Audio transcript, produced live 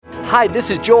Hi,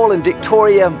 this is Joel and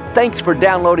Victoria. Thanks for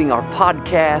downloading our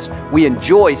podcast. We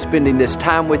enjoy spending this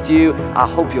time with you. I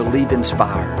hope you'll leave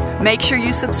inspired. Make sure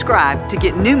you subscribe to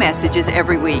get new messages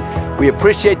every week. We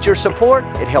appreciate your support.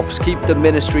 It helps keep the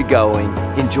ministry going.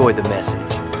 Enjoy the message.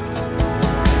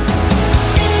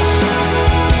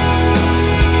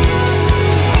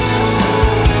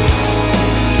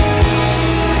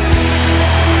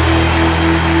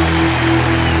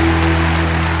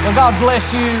 Well, God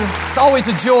bless you. It's always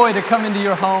a joy to come into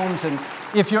your homes. And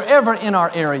if you're ever in our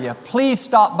area, please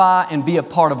stop by and be a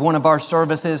part of one of our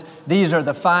services. These are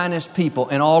the finest people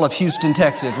in all of Houston,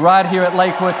 Texas, right here at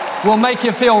Lakewood. We'll make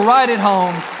you feel right at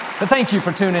home. But thank you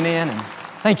for tuning in, and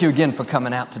thank you again for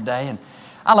coming out today. And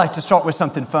I like to start with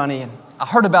something funny. And I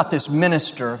heard about this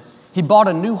minister. He bought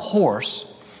a new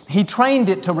horse. He trained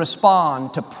it to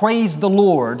respond to praise the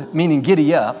Lord, meaning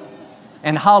giddy up,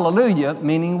 and hallelujah,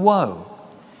 meaning whoa.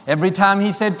 Every time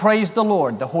he said, praise the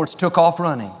Lord, the horse took off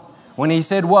running. When he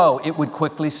said, whoa, it would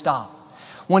quickly stop.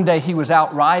 One day he was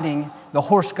out riding, the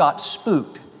horse got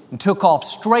spooked and took off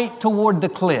straight toward the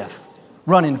cliff,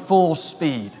 running full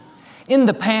speed. In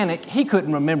the panic, he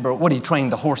couldn't remember what he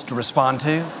trained the horse to respond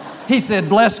to. He said,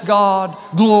 bless God,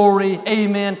 glory,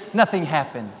 amen. Nothing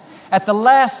happened. At the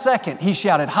last second, he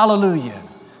shouted, hallelujah.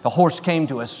 The horse came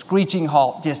to a screeching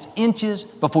halt just inches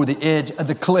before the edge of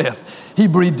the cliff. He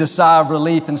breathed a sigh of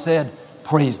relief and said,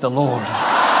 praise the Lord.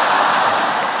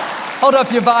 Hold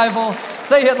up your Bible.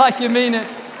 Say it like you mean it.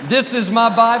 This is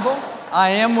my Bible. I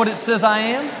am what it says I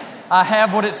am. I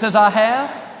have what it says I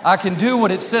have. I can do what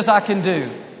it says I can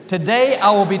do. Today I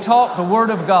will be taught the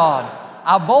Word of God.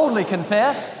 I boldly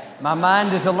confess. My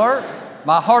mind is alert.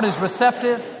 My heart is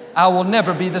receptive. I will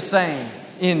never be the same.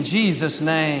 In Jesus'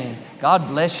 name. God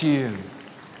bless you.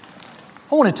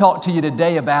 I want to talk to you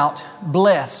today about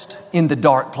blessed in the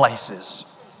dark places.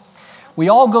 We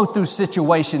all go through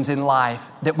situations in life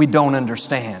that we don't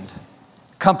understand.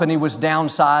 Company was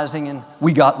downsizing and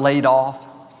we got laid off.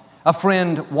 A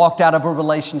friend walked out of a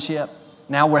relationship.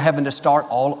 Now we're having to start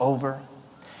all over.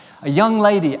 A young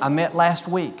lady I met last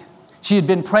week, she had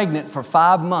been pregnant for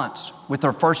 5 months with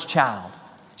her first child.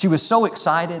 She was so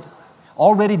excited,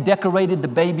 already decorated the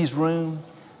baby's room.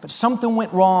 But something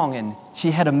went wrong and she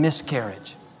had a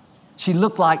miscarriage. She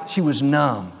looked like she was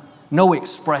numb, no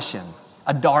expression,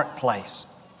 a dark place.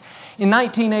 In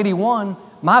 1981,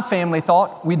 my family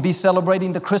thought we'd be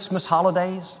celebrating the Christmas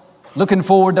holidays, looking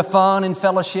forward to fun and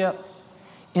fellowship.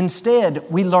 Instead,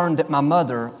 we learned that my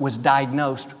mother was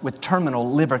diagnosed with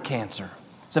terminal liver cancer.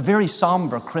 It's a very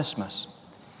somber Christmas.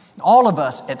 All of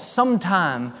us at some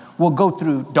time will go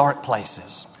through dark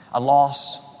places, a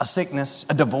loss, a sickness,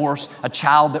 a divorce, a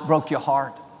child that broke your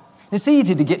heart. It's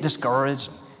easy to get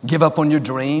discouraged, give up on your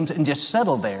dreams, and just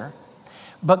settle there.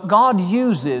 But God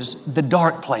uses the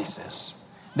dark places.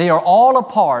 They are all a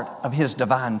part of His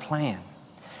divine plan.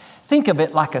 Think of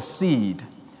it like a seed.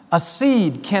 A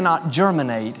seed cannot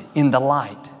germinate in the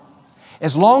light.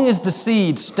 As long as the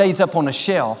seed stays up on a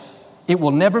shelf, it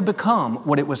will never become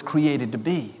what it was created to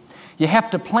be. You have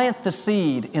to plant the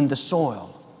seed in the soil,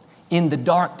 in the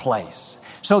dark place,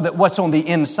 so that what's on the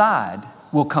inside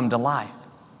will come to life.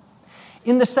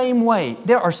 In the same way,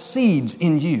 there are seeds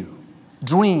in you,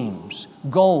 dreams,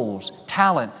 goals,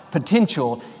 talent,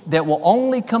 potential that will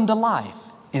only come to life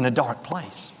in a dark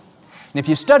place. And if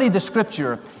you study the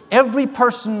Scripture, every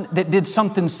person that did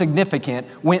something significant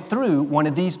went through one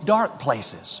of these dark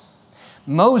places.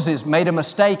 Moses made a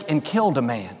mistake and killed a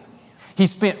man. He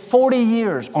spent 40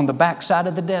 years on the backside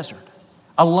of the desert,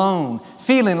 alone,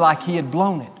 feeling like he had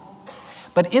blown it.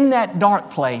 But in that dark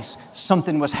place,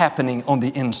 something was happening on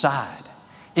the inside.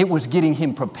 It was getting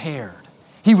him prepared.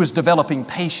 He was developing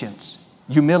patience,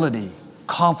 humility,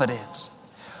 confidence.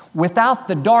 Without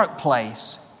the dark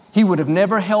place, he would have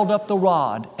never held up the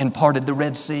rod and parted the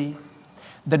Red Sea.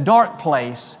 The dark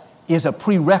place is a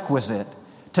prerequisite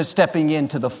to stepping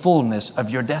into the fullness of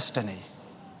your destiny.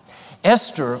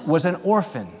 Esther was an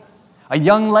orphan, a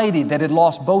young lady that had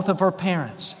lost both of her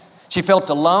parents. She felt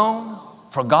alone,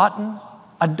 forgotten,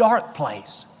 a dark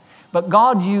place. But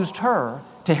God used her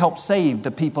to help save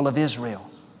the people of Israel.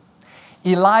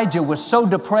 Elijah was so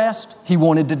depressed, he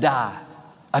wanted to die.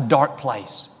 A dark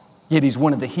place. Yet he's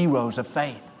one of the heroes of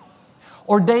faith.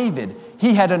 Or David,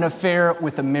 he had an affair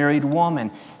with a married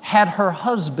woman, had her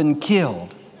husband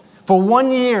killed. For 1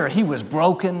 year, he was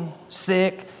broken,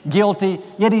 sick, guilty,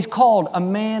 yet he's called a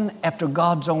man after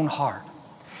God's own heart.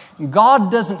 God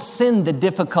doesn't send the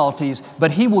difficulties, but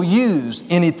He will use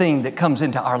anything that comes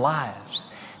into our lives.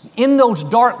 In those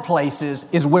dark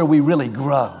places is where we really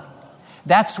grow.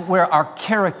 That's where our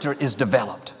character is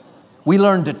developed. We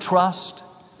learn to trust,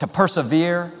 to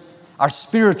persevere. Our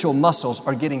spiritual muscles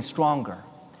are getting stronger.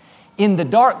 In the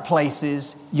dark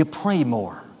places, you pray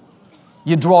more.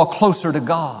 You draw closer to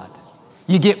God.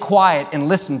 You get quiet and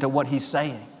listen to what He's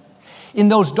saying. In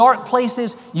those dark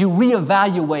places, you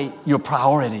reevaluate your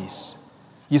priorities.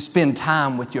 You spend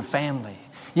time with your family.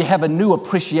 You have a new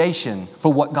appreciation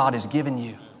for what God has given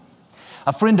you.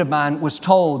 A friend of mine was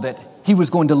told that he was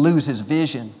going to lose his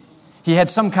vision. He had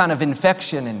some kind of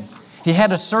infection and he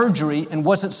had a surgery and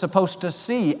wasn't supposed to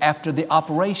see after the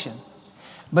operation.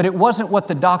 But it wasn't what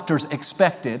the doctors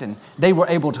expected and they were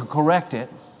able to correct it.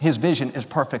 His vision is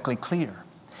perfectly clear.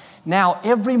 Now,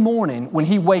 every morning when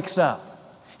he wakes up,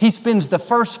 he spends the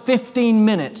first 15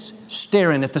 minutes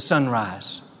staring at the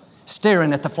sunrise,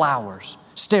 staring at the flowers,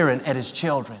 staring at his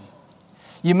children.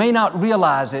 You may not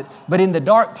realize it, but in the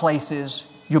dark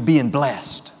places, you're being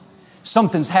blessed.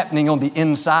 Something's happening on the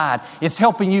inside. It's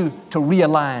helping you to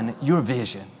realign your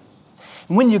vision.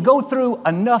 And when you go through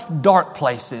enough dark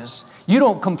places, you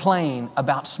don't complain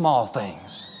about small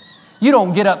things. You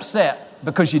don't get upset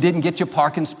because you didn't get your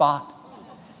parking spot.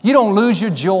 You don't lose your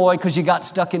joy because you got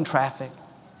stuck in traffic.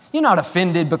 You're not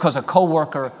offended because a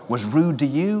coworker was rude to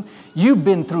you. You've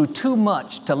been through too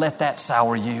much to let that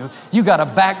sour you. You got a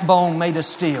backbone made of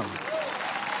steel.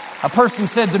 A person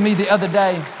said to me the other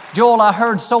day, "Joel, I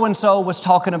heard so-and-so was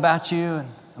talking about you, and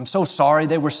I'm so sorry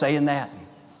they were saying that."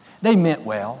 They meant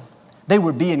well. They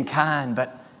were being kind,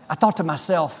 but I thought to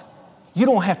myself, you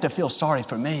don't have to feel sorry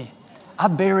for me. I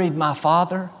buried my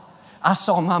father. I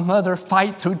saw my mother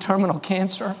fight through terminal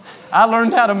cancer. I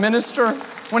learned how to minister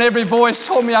when every voice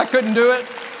told me I couldn't do it.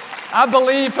 I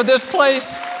believed for this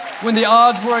place when the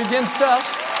odds were against us.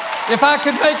 If I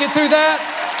could make it through that,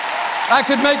 I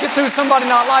could make it through somebody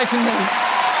not liking me.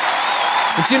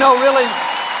 But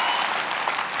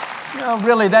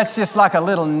really, that's just like a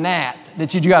little gnat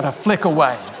that you got to flick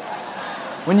away.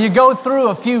 When you go through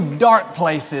a few dark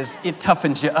places, it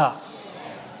toughens you up.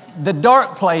 The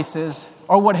dark places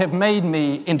are what have made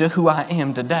me into who I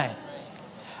am today.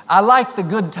 I like the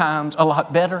good times a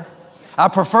lot better. I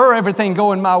prefer everything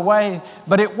going my way,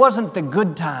 but it wasn't the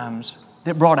good times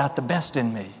that brought out the best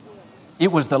in me.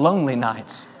 It was the lonely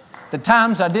nights, the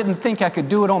times I didn't think I could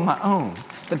do it on my own,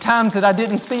 the times that I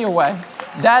didn't see a way.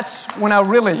 That's when I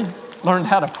really learned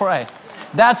how to pray.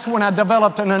 That's when I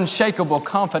developed an unshakable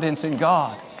confidence in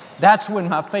God. That's when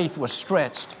my faith was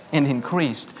stretched and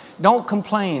increased. Don't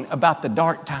complain about the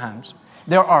dark times.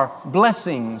 There are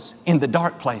blessings in the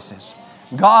dark places.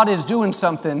 God is doing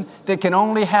something that can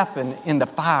only happen in the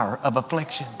fire of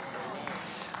affliction.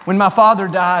 When my father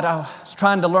died, I was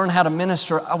trying to learn how to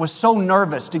minister. I was so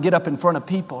nervous to get up in front of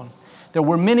people. There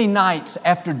were many nights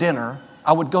after dinner,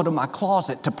 I would go to my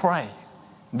closet to pray.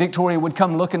 Victoria would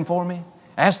come looking for me,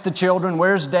 ask the children,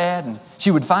 "Where's Dad?" And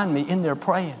she would find me in there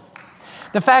praying.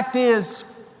 The fact is,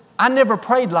 I never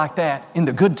prayed like that in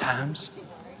the good times.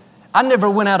 I never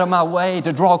went out of my way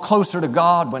to draw closer to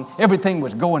God when everything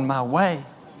was going my way.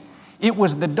 It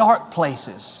was the dark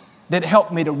places that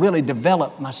helped me to really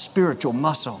develop my spiritual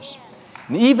muscles.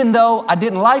 And even though I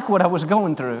didn't like what I was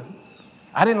going through,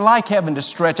 I didn't like having to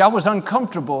stretch, I was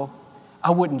uncomfortable,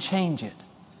 I wouldn't change it.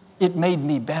 It made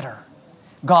me better.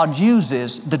 God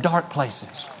uses the dark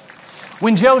places.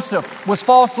 When Joseph was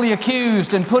falsely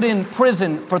accused and put in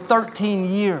prison for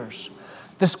 13 years,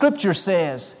 the scripture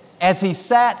says, as he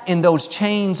sat in those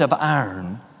chains of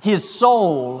iron, his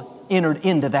soul entered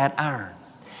into that iron.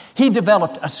 He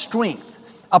developed a strength,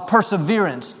 a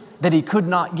perseverance that he could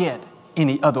not get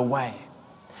any other way.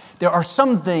 There are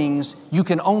some things you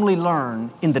can only learn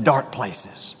in the dark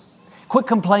places. Quit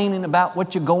complaining about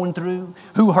what you're going through,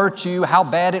 who hurt you, how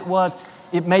bad it was.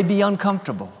 It may be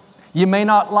uncomfortable. You may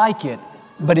not like it,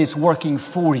 but it's working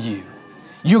for you.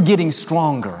 You're getting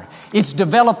stronger. It's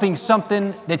developing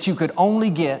something that you could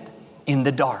only get in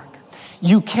the dark.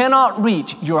 You cannot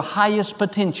reach your highest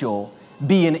potential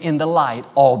being in the light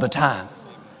all the time.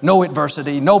 No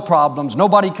adversity, no problems,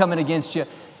 nobody coming against you.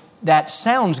 That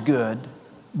sounds good,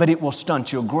 but it will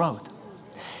stunt your growth.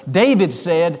 David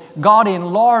said, "God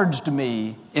enlarged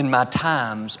me in my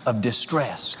times of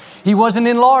distress." He wasn't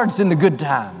enlarged in the good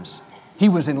times. He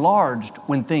was enlarged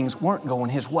when things weren't going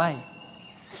his way.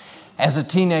 As a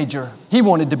teenager, he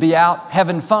wanted to be out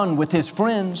having fun with his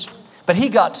friends, but he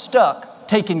got stuck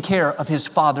taking care of his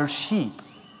father's sheep.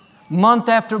 Month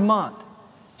after month,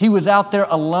 he was out there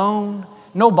alone,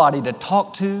 nobody to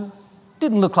talk to.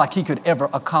 Didn't look like he could ever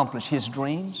accomplish his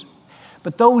dreams.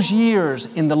 But those years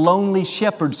in the lonely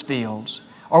shepherd's fields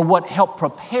are what helped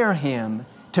prepare him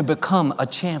to become a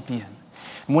champion.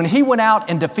 And when he went out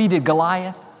and defeated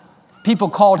Goliath, people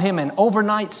called him an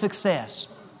overnight success.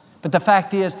 But the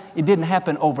fact is, it didn't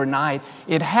happen overnight.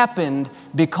 It happened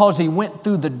because he went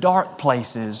through the dark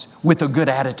places with a good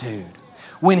attitude.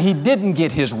 When he didn't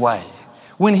get his way,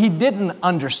 when he didn't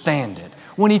understand it,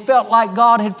 when he felt like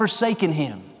God had forsaken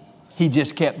him, he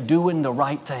just kept doing the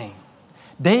right thing.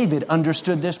 David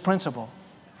understood this principle.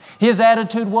 His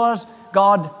attitude was,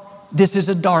 God, this is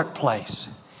a dark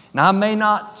place. Now, I may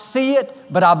not see it,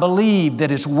 but I believe that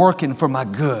it's working for my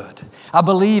good. I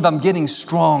believe I'm getting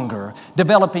stronger,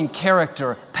 developing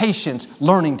character, patience,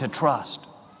 learning to trust.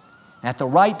 At the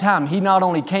right time, he not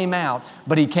only came out,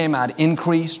 but he came out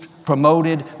increased,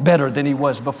 promoted, better than he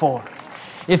was before.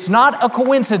 It's not a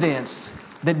coincidence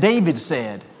that David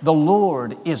said, the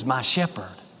Lord is my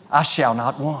shepherd, I shall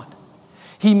not want.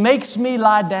 He makes me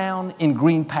lie down in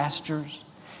green pastures.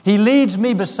 He leads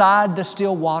me beside the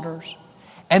still waters.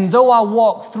 And though I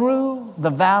walk through the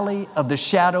valley of the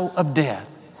shadow of death,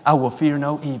 I will fear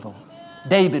no evil.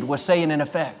 David was saying in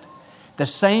effect, the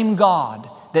same God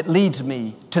that leads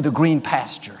me to the green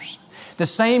pastures, the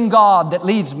same God that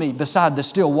leads me beside the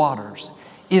still waters,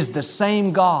 is the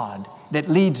same God that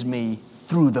leads me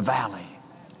through the valley.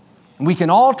 And we can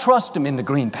all trust Him in the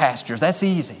green pastures. That's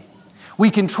easy. We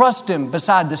can trust Him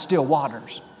beside the still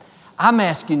waters. I'm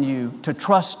asking you to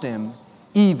trust Him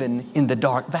even in the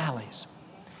dark valleys.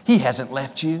 He hasn't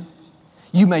left you.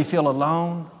 You may feel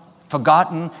alone,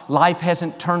 forgotten. Life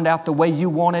hasn't turned out the way you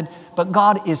wanted, but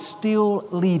God is still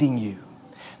leading you.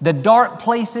 The dark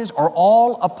places are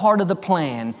all a part of the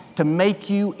plan to make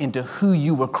you into who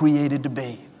you were created to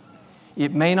be.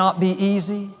 It may not be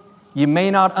easy. You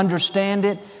may not understand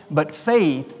it, but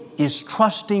faith is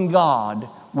trusting God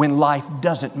when life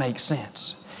doesn't make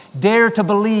sense. Dare to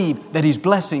believe that He's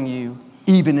blessing you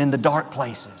even in the dark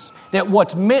places, that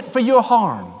what's meant for your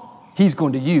harm, He's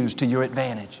going to use to your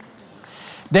advantage.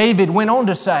 David went on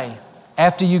to say,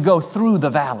 after you go through the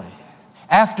valley,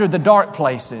 after the dark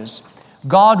places,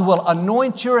 God will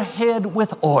anoint your head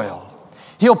with oil.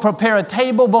 He'll prepare a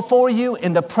table before you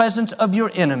in the presence of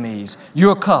your enemies.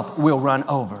 Your cup will run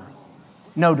over.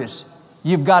 Notice,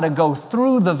 you've got to go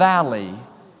through the valley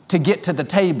to get to the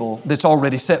table that's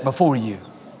already set before you.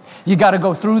 You got to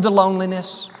go through the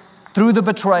loneliness, through the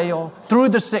betrayal, through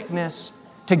the sickness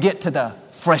to get to the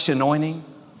fresh anointing,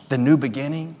 the new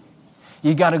beginning.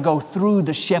 You got to go through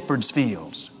the shepherd's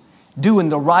fields, doing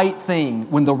the right thing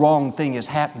when the wrong thing is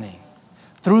happening,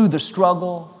 through the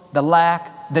struggle, the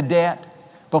lack, the debt,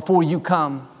 before you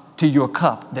come to your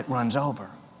cup that runs over.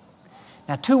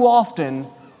 Now, too often,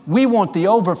 we want the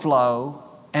overflow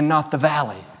and not the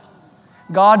valley.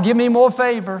 God, give me more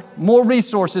favor, more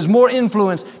resources, more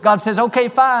influence. God says, okay,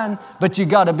 fine, but you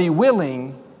got to be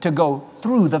willing to go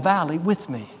through the valley with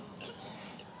me.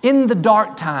 In the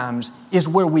dark times is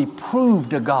where we prove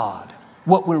to God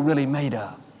what we're really made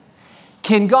of.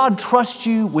 Can God trust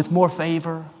you with more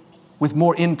favor, with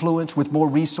more influence, with more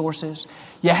resources?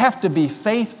 You have to be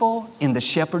faithful in the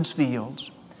shepherd's fields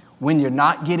when you're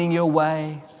not getting your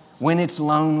way, when it's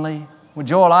lonely. Well,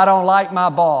 Joel, I don't like my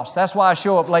boss. That's why I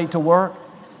show up late to work.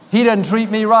 He doesn't treat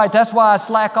me right. That's why I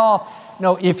slack off.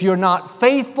 No, if you're not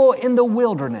faithful in the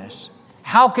wilderness,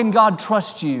 how can God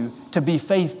trust you to be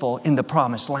faithful in the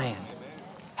promised land?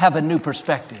 Have a new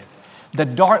perspective. The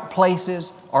dark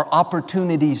places are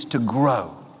opportunities to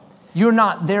grow. You're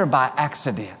not there by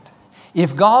accident.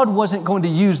 If God wasn't going to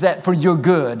use that for your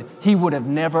good, He would have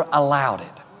never allowed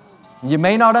it. You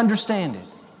may not understand it.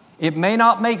 It may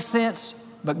not make sense,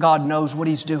 but God knows what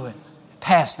He's doing.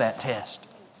 Pass that test.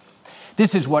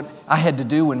 This is what I had to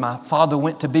do when my father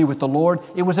went to be with the Lord.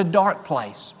 It was a dark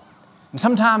place. And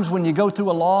sometimes when you go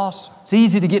through a loss, it's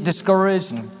easy to get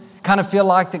discouraged and kind of feel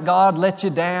like that God let you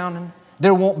down and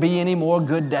there won't be any more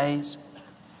good days.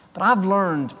 But I've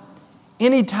learned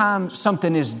anytime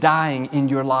something is dying in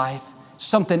your life,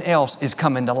 something else is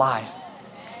coming to life.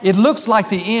 It looks like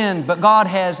the end, but God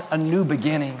has a new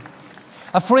beginning.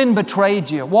 A friend betrayed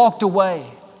you, walked away.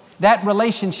 That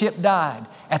relationship died.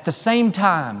 At the same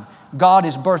time, God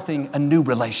is birthing a new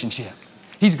relationship.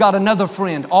 He's got another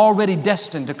friend already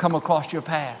destined to come across your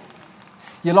path.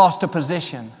 You lost a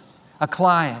position, a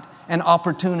client, an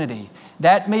opportunity.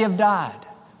 That may have died,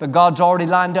 but God's already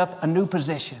lined up a new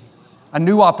position, a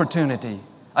new opportunity,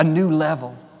 a new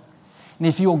level. And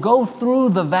if you'll go through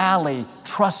the valley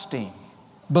trusting,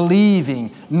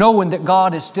 believing, knowing that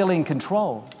God is still in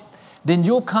control, then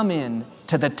you'll come in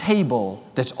to the table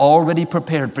that's already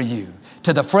prepared for you,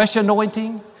 to the fresh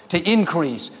anointing, to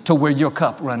increase to where your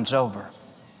cup runs over.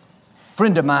 A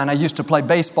friend of mine I used to play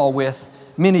baseball with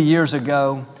many years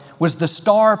ago was the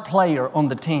star player on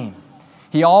the team.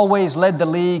 He always led the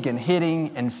league in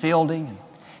hitting and fielding.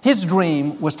 His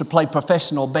dream was to play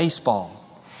professional baseball.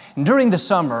 And during the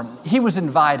summer, he was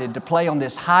invited to play on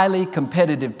this highly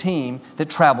competitive team that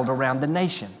traveled around the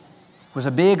nation. It was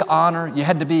a big honor. You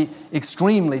had to be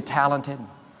extremely talented.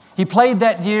 He played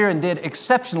that year and did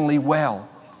exceptionally well.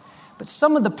 But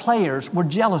some of the players were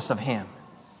jealous of him.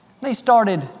 They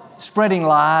started spreading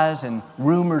lies and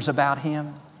rumors about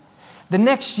him. The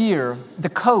next year, the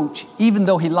coach, even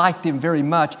though he liked him very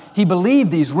much, he believed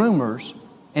these rumors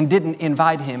and didn't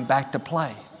invite him back to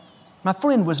play. My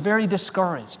friend was very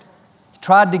discouraged. He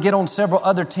tried to get on several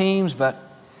other teams, but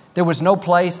there was no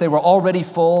place. They were already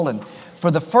full. And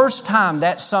for the first time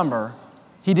that summer,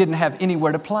 he didn't have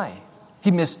anywhere to play. He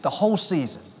missed the whole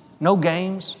season. No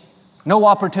games, no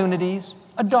opportunities,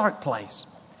 a dark place.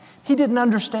 He didn't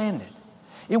understand it.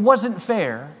 It wasn't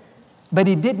fair, but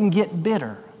he didn't get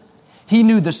bitter. He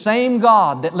knew the same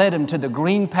God that led him to the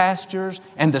green pastures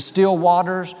and the still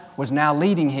waters was now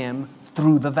leading him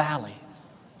through the valley.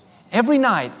 Every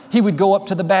night, he would go up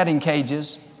to the batting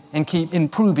cages and keep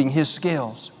improving his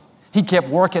skills. He kept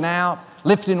working out,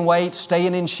 lifting weights,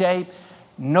 staying in shape.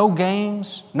 No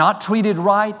games, not treated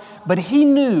right, but he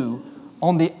knew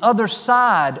on the other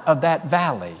side of that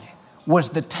valley was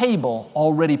the table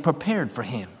already prepared for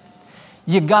him.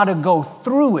 You got to go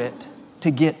through it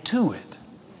to get to it.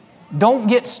 Don't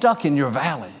get stuck in your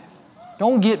valley.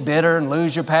 Don't get bitter and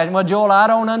lose your passion. Well, Joel, I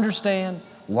don't understand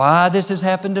why this has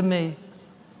happened to me.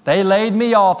 They laid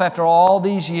me off after all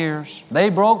these years. They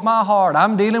broke my heart.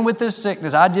 I'm dealing with this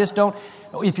sickness. I just don't.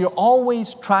 If you're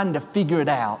always trying to figure it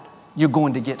out, you're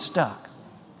going to get stuck.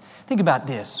 Think about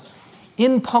this.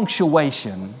 In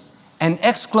punctuation, an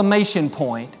exclamation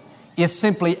point is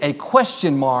simply a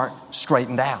question mark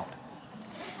straightened out.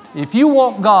 If you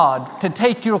want God to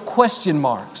take your question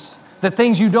marks, the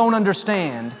things you don't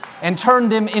understand, and turn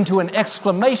them into an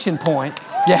exclamation point,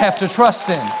 you have to trust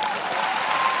Him.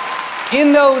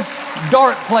 In those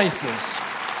dark places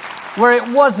where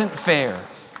it wasn't fair,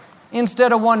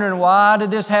 instead of wondering, why did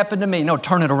this happen to me? No,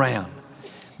 turn it around.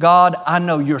 God, I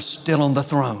know you're still on the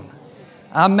throne.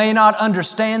 I may not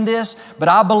understand this, but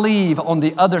I believe on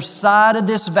the other side of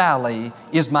this valley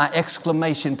is my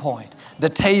exclamation point. The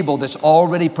table that's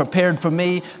already prepared for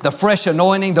me, the fresh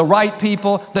anointing, the right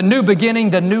people, the new beginning,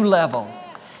 the new level.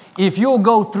 If you'll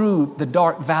go through the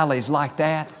dark valleys like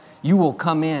that, you will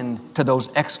come in to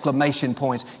those exclamation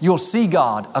points. You'll see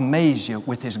God amaze you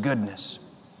with His goodness.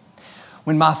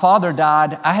 When my father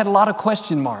died, I had a lot of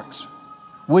question marks.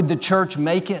 Would the church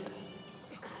make it?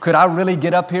 Could I really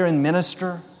get up here and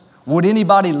minister? Would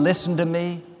anybody listen to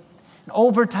me? And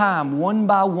over time, one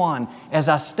by one, as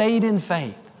I stayed in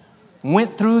faith,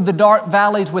 went through the dark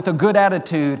valleys with a good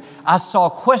attitude, I saw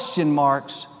question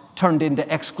marks turned into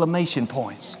exclamation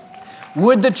points.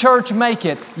 Would the church make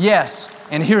it? Yes.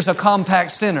 And here's a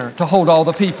compact center to hold all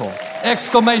the people.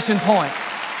 Exclamation point.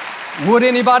 Would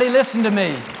anybody listen to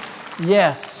me?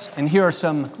 Yes. And here are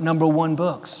some #1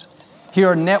 books. Here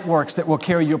are networks that will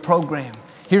carry your program.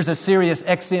 Here's a Sirius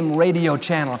XM radio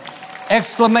channel.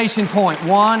 Exclamation point,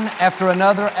 one after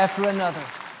another after another.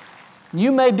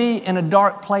 You may be in a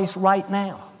dark place right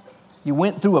now. You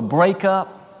went through a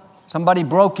breakup. Somebody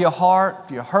broke your heart.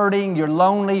 You're hurting. You're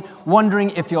lonely,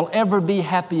 wondering if you'll ever be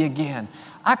happy again.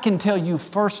 I can tell you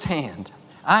firsthand,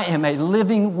 I am a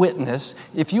living witness.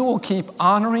 If you will keep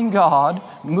honoring God,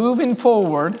 moving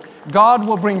forward, God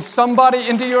will bring somebody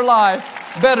into your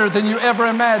life better than you ever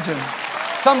imagined.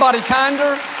 Somebody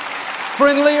kinder,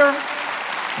 friendlier,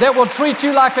 that will treat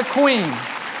you like a queen,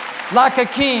 like a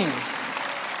king.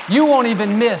 You won't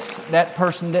even miss that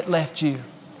person that left you.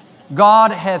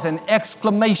 God has an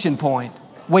exclamation point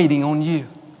waiting on you.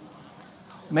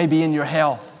 Maybe in your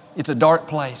health, it's a dark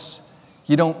place.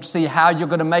 You don't see how you're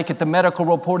going to make it. The medical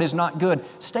report is not good.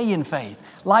 Stay in faith.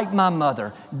 Like my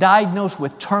mother, diagnosed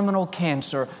with terminal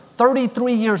cancer,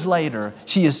 33 years later,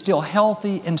 she is still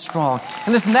healthy and strong.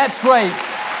 And listen, that's great.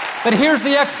 But here's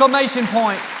the exclamation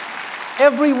point.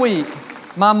 Every week,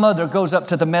 my mother goes up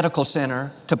to the medical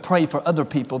center to pray for other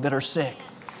people that are sick.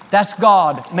 That's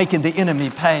God making the enemy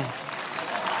pay.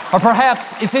 Or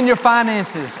perhaps it's in your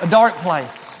finances, a dark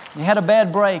place. You had a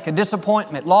bad break, a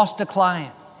disappointment, lost a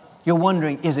client. You're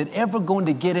wondering, is it ever going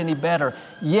to get any better?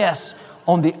 Yes,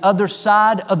 on the other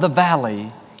side of the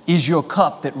valley is your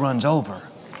cup that runs over.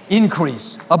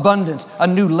 Increase, abundance, a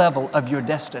new level of your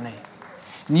destiny.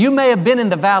 And you may have been in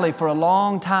the valley for a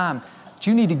long time, but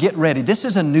you need to get ready. This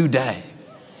is a new day.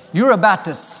 You're about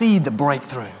to see the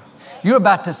breakthrough. You're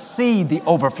about to see the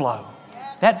overflow.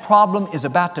 That problem is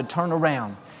about to turn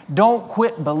around. Don't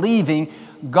quit believing.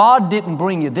 God didn't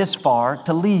bring you this far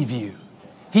to leave you.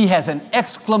 He has an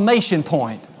exclamation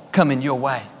point coming your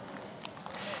way.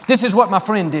 This is what my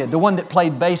friend did, the one that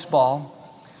played baseball.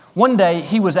 One day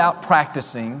he was out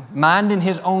practicing, minding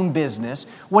his own business.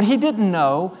 What he didn't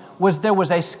know was there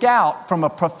was a scout from a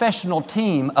professional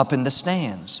team up in the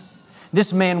stands.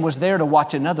 This man was there to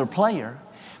watch another player,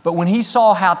 but when he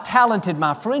saw how talented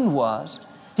my friend was,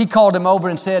 he called him over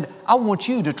and said, "I want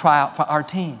you to try out for our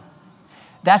team."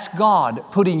 That's God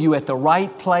putting you at the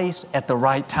right place at the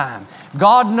right time.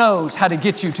 God knows how to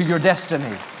get you to your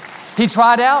destiny. He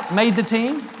tried out, made the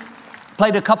team,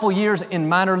 played a couple years in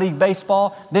minor league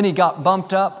baseball. Then he got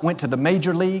bumped up, went to the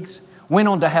major leagues, went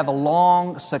on to have a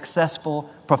long, successful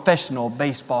professional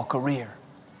baseball career.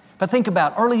 But think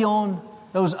about early on,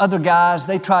 those other guys,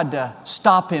 they tried to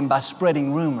stop him by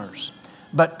spreading rumors.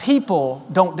 But people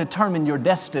don't determine your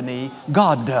destiny,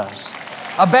 God does.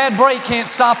 A bad break can't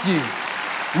stop you.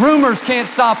 Rumors can't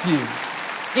stop you.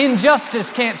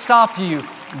 Injustice can't stop you.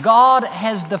 God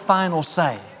has the final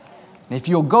say. And if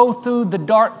you'll go through the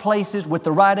dark places with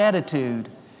the right attitude,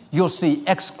 you'll see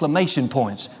exclamation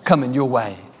points coming your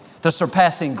way. The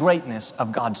surpassing greatness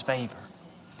of God's favor.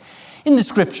 In the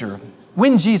scripture,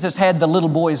 when Jesus had the little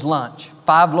boy's lunch,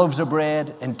 5 loaves of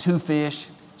bread and 2 fish,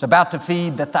 it's about to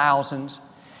feed the thousands,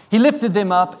 He lifted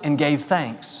them up and gave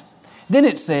thanks. Then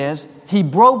it says, He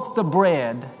broke the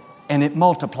bread and it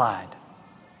multiplied.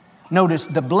 Notice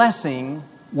the blessing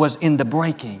was in the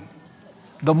breaking.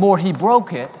 The more He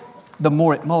broke it, the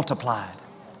more it multiplied.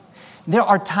 There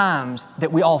are times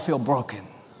that we all feel broken.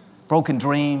 Broken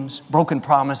dreams, broken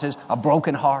promises, a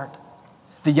broken heart.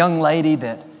 The young lady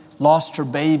that lost her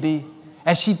baby,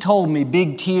 as she told me,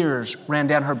 big tears ran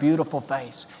down her beautiful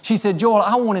face. She said, "Joel,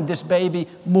 I wanted this baby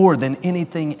more than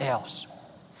anything else."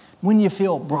 When you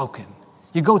feel broken,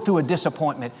 you go through a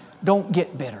disappointment, don't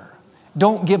get bitter.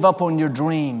 Don't give up on your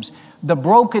dreams. The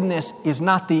brokenness is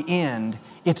not the end.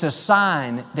 It's a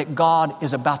sign that God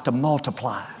is about to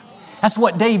multiply. That's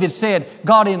what David said,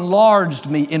 God enlarged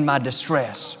me in my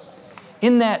distress.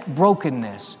 In that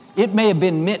brokenness, it may have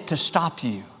been meant to stop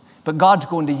you, but God's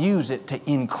going to use it to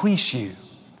increase you.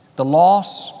 The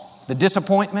loss, the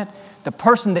disappointment, the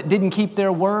person that didn't keep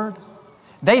their word,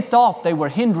 they thought they were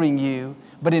hindering you,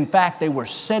 but in fact, they were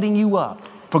setting you up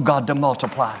for God to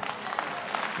multiply.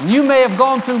 And you may have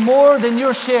gone through more than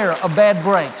your share of bad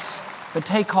breaks, but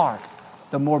take heart.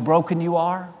 The more broken you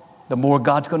are, the more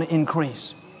God's going to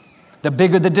increase. The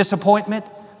bigger the disappointment,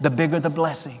 the bigger the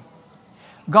blessing.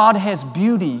 God has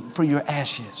beauty for your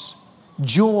ashes,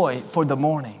 joy for the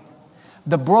mourning.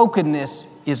 The brokenness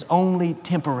is only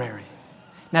temporary.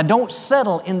 Now don't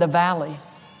settle in the valley.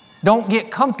 Don't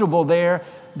get comfortable there.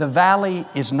 The valley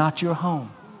is not your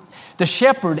home. The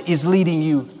shepherd is leading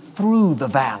you through the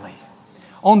valley.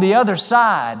 On the other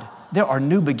side, there are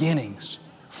new beginnings,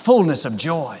 fullness of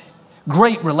joy,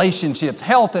 great relationships,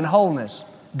 health and wholeness,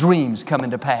 dreams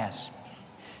coming to pass.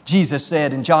 Jesus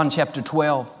said in John chapter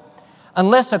 12,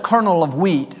 unless a kernel of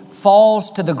wheat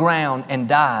falls to the ground and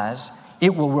dies,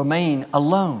 it will remain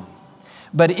alone.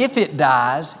 But if it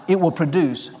dies, it will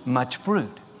produce much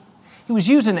fruit. He was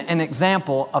using an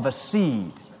example of a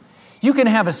seed. You can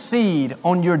have a seed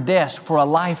on your desk for a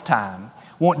lifetime,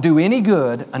 won't do any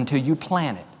good until you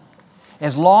plant it.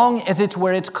 As long as it's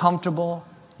where it's comfortable,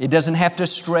 it doesn't have to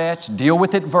stretch, deal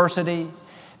with adversity,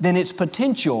 then its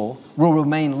potential will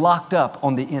remain locked up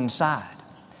on the inside.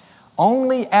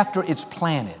 Only after it's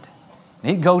planted,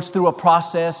 it goes through a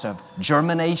process of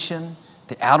germination,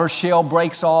 the outer shell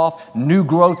breaks off, new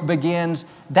growth begins,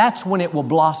 that's when it will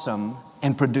blossom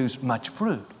and produce much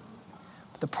fruit.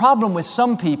 The problem with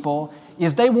some people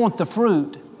is they want the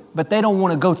fruit, but they don't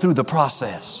want to go through the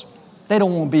process. They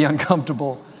don't want to be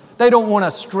uncomfortable. They don't want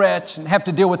to stretch and have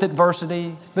to deal with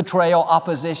adversity, betrayal,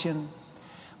 opposition.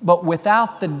 But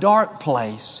without the dark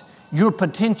place, your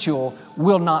potential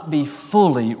will not be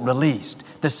fully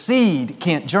released. The seed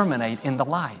can't germinate in the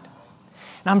light.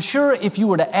 And I'm sure if you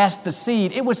were to ask the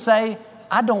seed, it would say,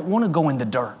 I don't want to go in the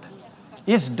dirt.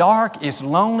 It's dark, it's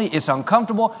lonely, it's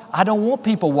uncomfortable. I don't want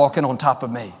people walking on top of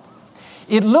me.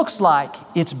 It looks like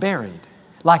it's buried,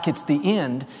 like it's the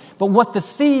end. But what the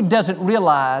seed doesn't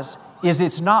realize is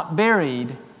it's not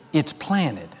buried, it's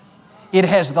planted. It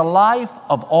has the life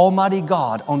of Almighty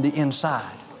God on the inside.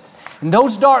 In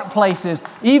those dark places,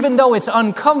 even though it's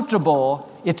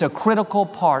uncomfortable, it's a critical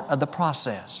part of the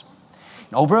process.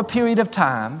 Over a period of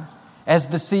time, as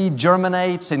the seed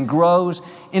germinates and grows,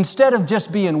 instead of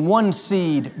just being one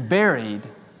seed buried,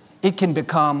 it can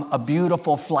become a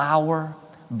beautiful flower,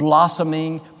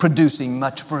 blossoming, producing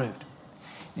much fruit.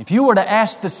 If you were to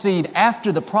ask the seed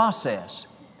after the process,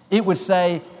 it would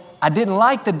say, I didn't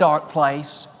like the dark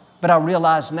place, but I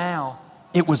realize now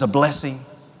it was a blessing.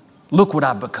 Look what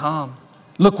I've become.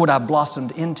 Look what I've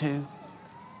blossomed into.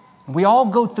 We all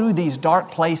go through these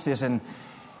dark places, and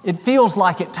It feels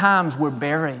like at times we're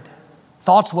buried.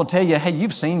 Thoughts will tell you, hey,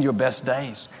 you've seen your best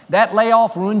days. That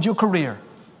layoff ruined your career.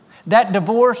 That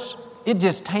divorce, it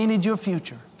just tainted your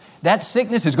future. That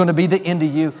sickness is going to be the end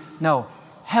of you. No,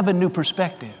 have a new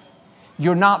perspective.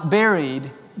 You're not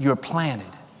buried, you're planted.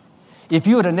 If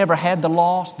you had never had the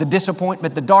loss, the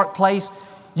disappointment, the dark place,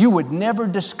 you would never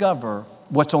discover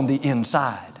what's on the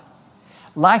inside.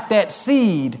 Like that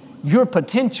seed, your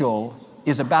potential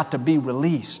is about to be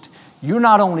released. You're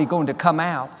not only going to come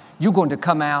out, you're going to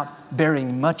come out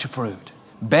bearing much fruit,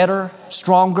 better,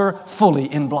 stronger, fully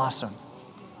in blossom.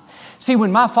 See,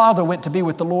 when my father went to be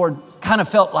with the Lord, kind of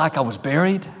felt like I was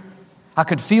buried. I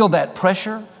could feel that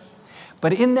pressure.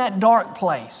 But in that dark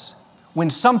place, when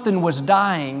something was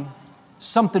dying,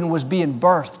 something was being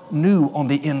birthed new on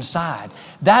the inside.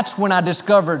 That's when I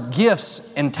discovered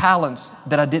gifts and talents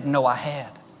that I didn't know I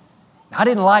had. I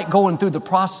didn't like going through the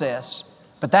process,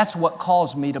 but that's what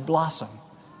caused me to blossom.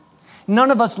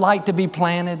 None of us like to be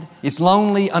planted. It's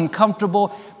lonely,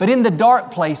 uncomfortable, but in the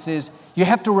dark places, you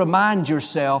have to remind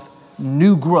yourself,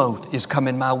 new growth is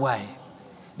coming my way.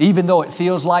 Even though it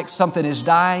feels like something is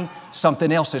dying,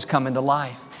 something else is coming to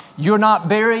life. You're not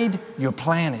buried, you're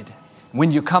planted.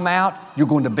 When you come out, you're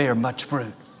going to bear much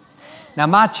fruit. Now,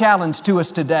 my challenge to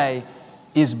us today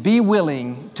is be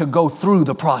willing to go through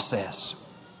the process.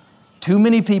 Too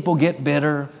many people get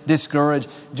bitter, discouraged.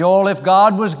 Joel, if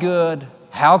God was good,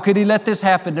 how could He let this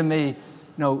happen to me?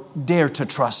 No, dare to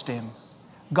trust Him.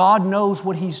 God knows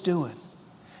what He's doing.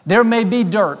 There may be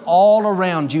dirt all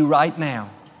around you right now.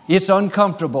 It's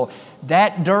uncomfortable.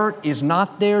 That dirt is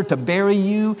not there to bury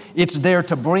you. It's there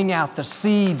to bring out the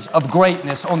seeds of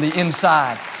greatness on the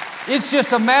inside. It's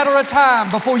just a matter of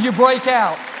time before you break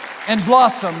out and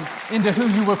blossom into who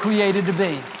you were created to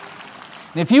be.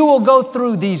 And if you will go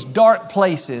through these dark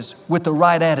places with the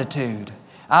right attitude,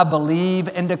 I believe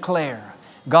and declare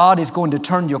God is going to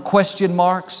turn your question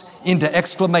marks into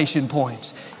exclamation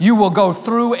points. You will go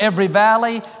through every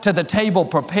valley to the table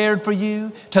prepared for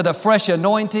you, to the fresh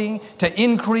anointing, to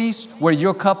increase where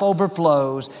your cup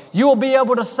overflows. You will be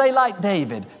able to say like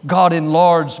David, God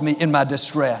enlarged me in my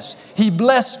distress. He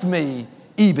blessed me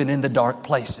even in the dark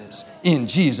places. In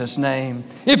Jesus' name.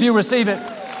 If you receive it,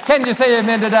 can you say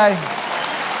amen today?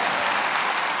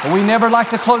 We never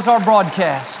like to close our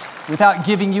broadcast without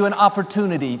giving you an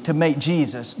opportunity to make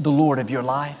Jesus the Lord of your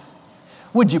life.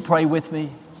 Would you pray with me?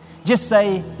 Just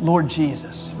say, Lord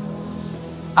Jesus,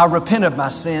 I repent of my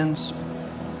sins.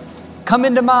 Come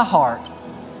into my heart.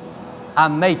 I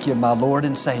make you my Lord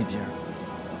and Savior.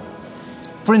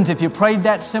 Friends, if you prayed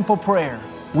that simple prayer,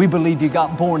 we believe you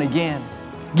got born again.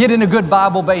 Get in a good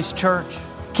Bible-based church.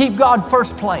 Keep God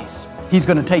first place. He's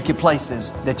going to take you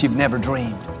places that you've never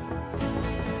dreamed.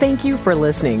 Thank you for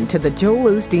listening to the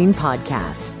Joel Osteen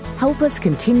Podcast. Help us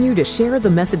continue to share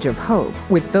the message of hope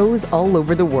with those all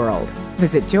over the world.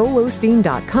 Visit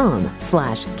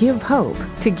joelosteen.com/give hope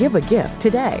to give a gift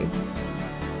today.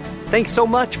 Thanks so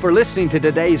much for listening to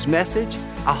today's message.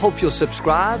 I hope you'll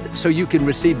subscribe so you can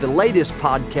receive the latest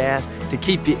podcast to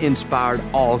keep you inspired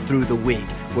all through the week.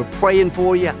 We're praying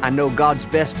for you. I know God's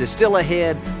best is still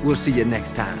ahead. We'll see you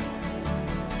next time.